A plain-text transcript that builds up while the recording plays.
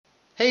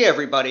Hey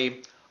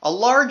everybody! A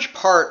large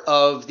part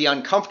of the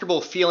uncomfortable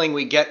feeling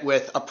we get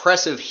with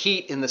oppressive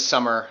heat in the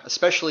summer,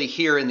 especially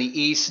here in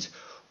the East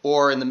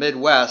or in the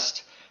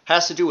Midwest,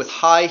 has to do with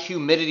high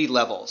humidity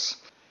levels.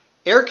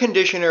 Air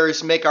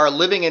conditioners make our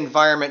living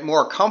environment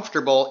more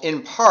comfortable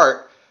in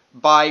part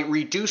by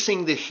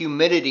reducing the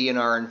humidity in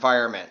our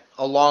environment,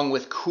 along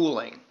with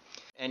cooling.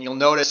 And you'll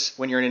notice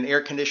when you're in an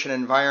air-conditioned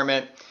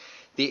environment,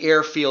 the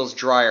air feels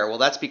drier. Well,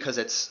 that's because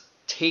it's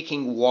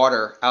taking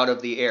water out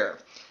of the air.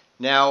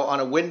 Now, on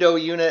a window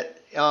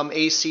unit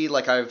AC,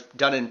 like I've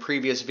done in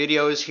previous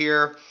videos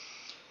here,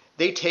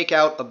 they take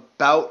out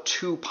about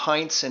 2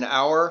 pints an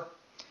hour.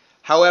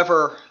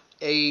 However,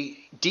 a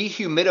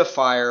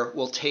dehumidifier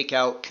will take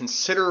out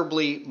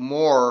considerably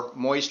more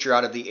moisture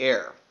out of the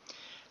air.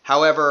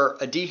 However,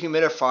 a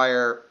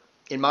dehumidifier,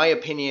 in my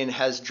opinion,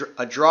 has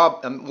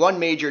one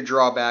major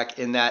drawback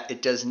in that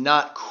it does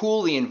not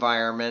cool the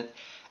environment.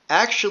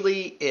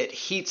 Actually, it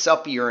heats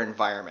up your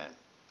environment.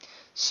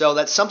 So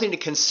that's something to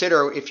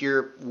consider if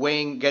you're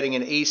weighing getting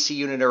an AC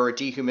unit or a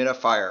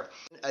dehumidifier.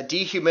 A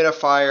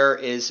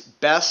dehumidifier is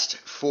best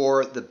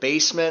for the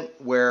basement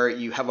where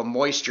you have a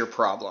moisture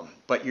problem,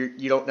 but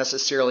you don't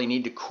necessarily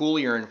need to cool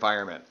your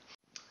environment.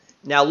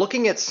 Now,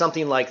 looking at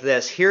something like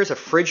this, here's a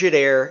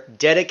Frigidaire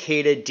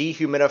dedicated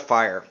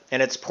dehumidifier,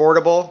 and it's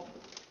portable,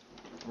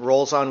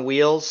 rolls on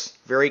wheels,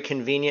 very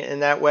convenient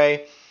in that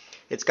way.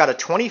 It's got a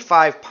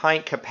 25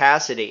 pint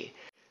capacity.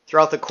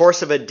 Throughout the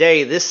course of a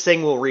day, this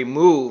thing will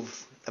remove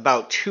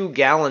about 2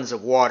 gallons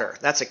of water.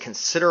 That's a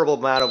considerable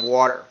amount of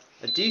water.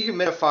 A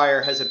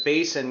dehumidifier has a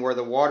basin where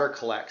the water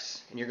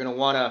collects, and you're going to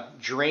want to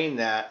drain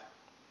that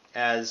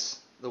as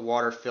the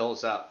water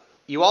fills up.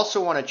 You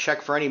also want to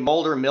check for any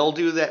mold or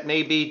mildew that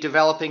may be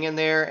developing in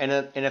there, and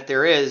if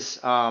there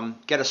is,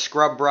 get a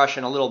scrub brush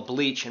and a little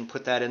bleach and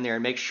put that in there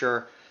and make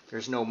sure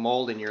there's no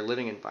mold in your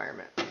living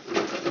environment.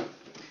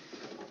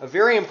 A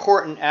very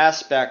important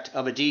aspect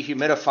of a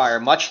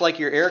dehumidifier, much like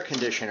your air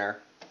conditioner,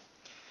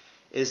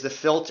 is the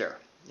filter.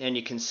 And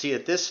you can see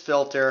that this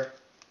filter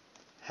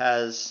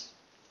has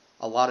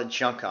a lot of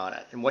junk on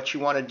it. And what you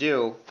want to do,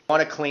 you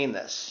want to clean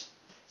this.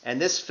 And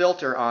this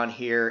filter on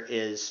here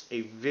is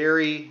a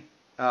very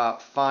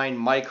fine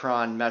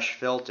micron mesh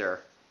filter.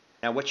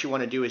 Now what you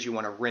want to do is you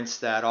want to rinse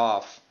that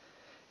off,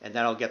 and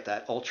that'll get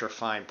that ultra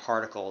fine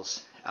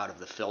particles out of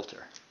the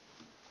filter.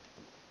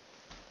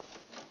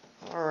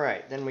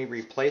 Alright, then we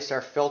replace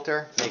our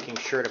filter, making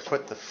sure to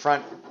put the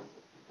front,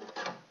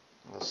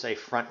 we'll say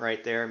front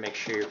right there, make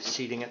sure you're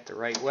seating it the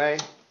right way.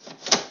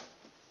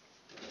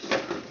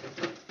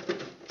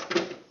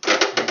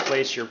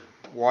 Replace your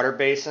water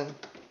basin.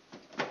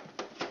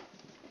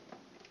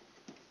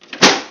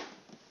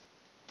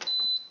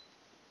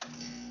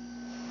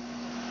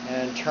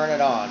 And turn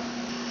it on.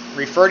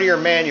 Refer to your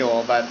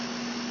manual, but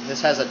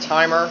this has a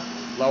timer,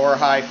 lower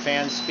high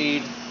fan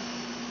speed,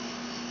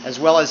 as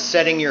well as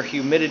setting your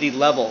humidity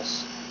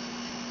levels.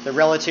 The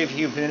relative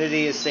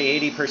humidity is, say,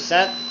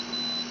 80%.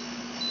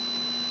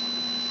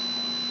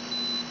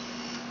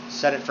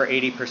 Set it for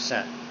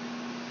 80%.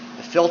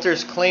 The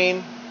filter's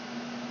clean,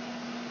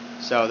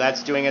 so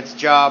that's doing its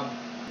job.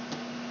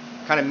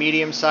 Kind of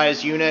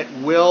medium-sized unit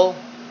will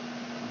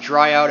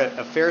dry out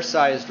a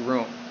fair-sized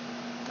room.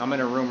 I'm in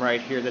a room right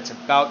here that's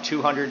about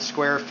 200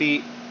 square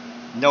feet.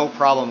 No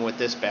problem with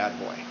this bad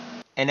boy.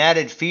 An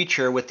added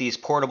feature with these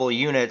portable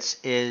units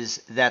is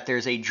that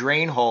there's a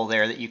drain hole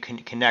there that you can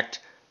connect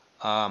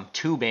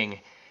tubing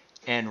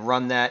and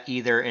run that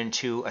either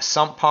into a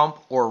sump pump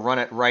or run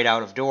it right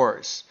out of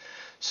doors.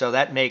 So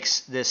that makes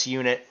this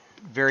unit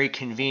very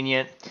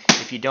convenient.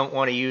 If you don't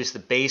want to use the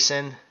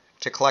basin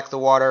to collect the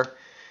water,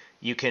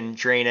 you can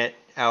drain it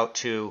out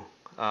to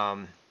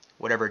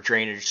whatever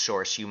drainage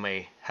source you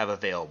may have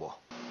available.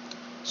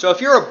 So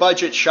if you're a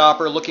budget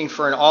shopper looking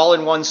for an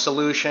all-in-one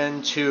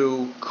solution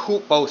to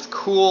both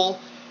cool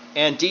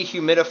and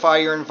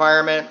dehumidify your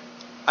environment,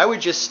 I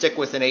would just stick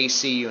with an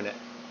AC unit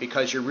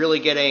because you're really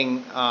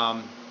getting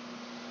a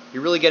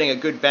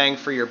good bang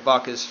for your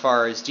buck as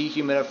far as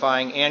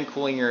dehumidifying and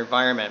cooling your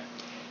environment.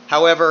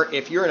 However,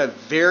 if you're in a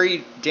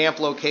very damp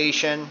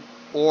location,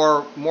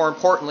 or more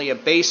importantly a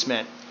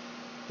basement,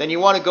 then you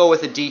want to go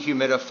with a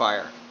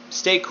dehumidifier.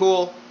 Stay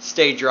cool,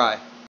 stay dry.